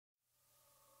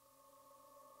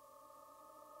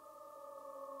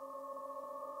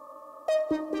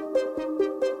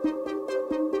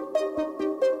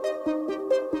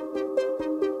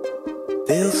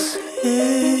They'll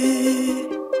say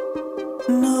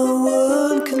no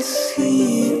one can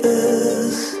see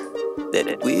us,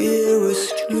 that we're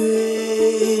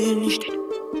estranged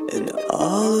and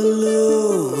all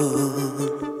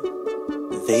alone.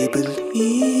 They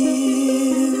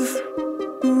believe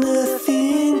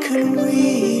nothing can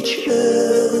reach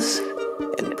us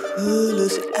and pull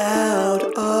us out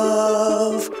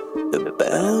of the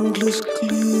boundless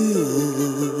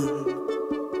gloom.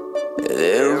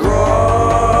 They're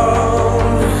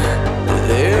wrong,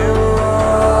 they're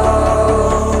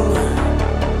wrong,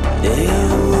 they're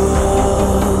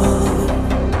wrong.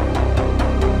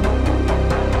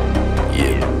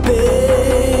 Yeah,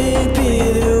 baby,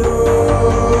 they're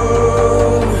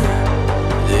wrong,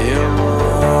 they're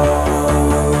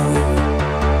wrong,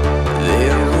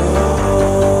 they're wrong.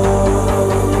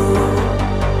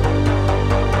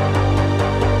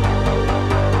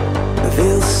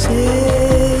 They'll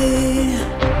say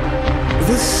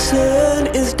the sun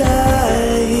is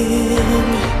dying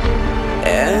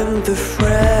and the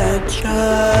fragile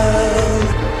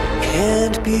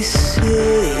can't be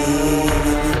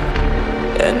saved,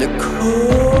 and the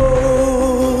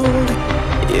cold,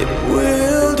 it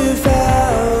will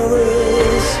devour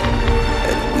us,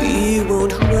 and we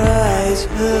won't rise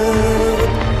up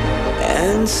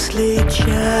and slay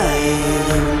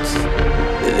giants.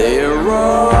 They're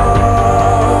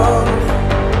wrong,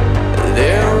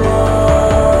 they're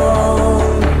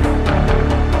wrong,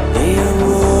 they're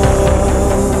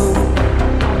wrong.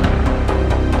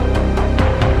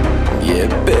 Yeah,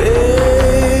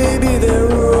 baby, they're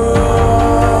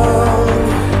wrong,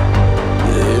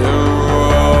 they're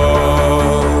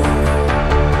wrong,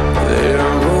 they're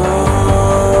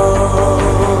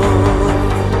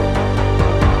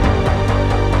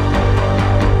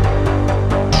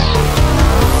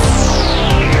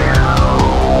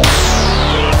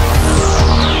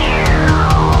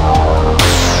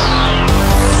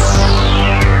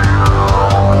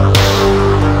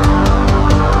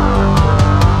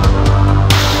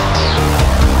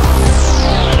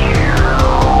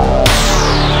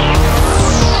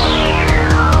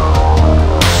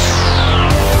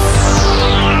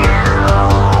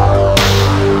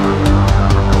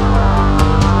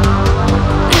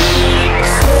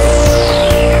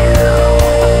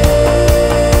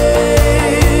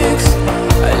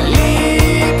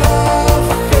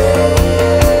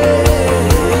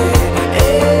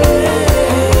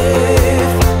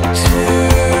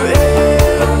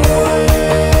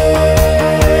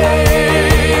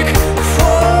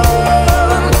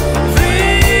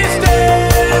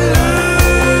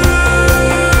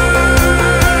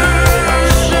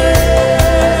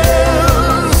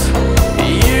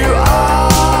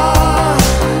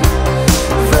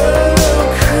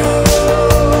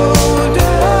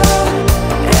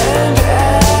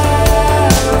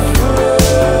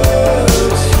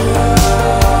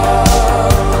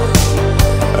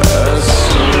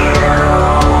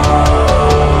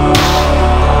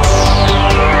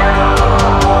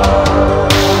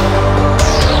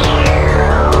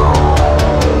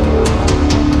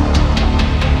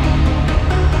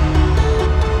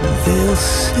They'll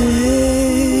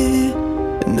say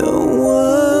no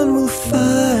one will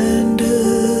find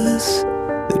us,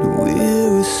 that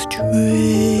we're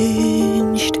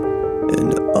estranged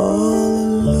and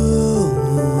all alone.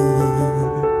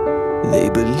 They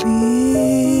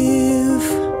believe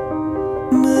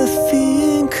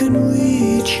nothing can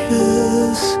reach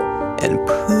us and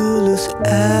pull us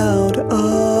out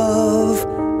of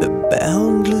the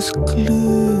boundless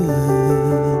gloom.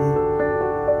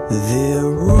 They're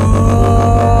wrong.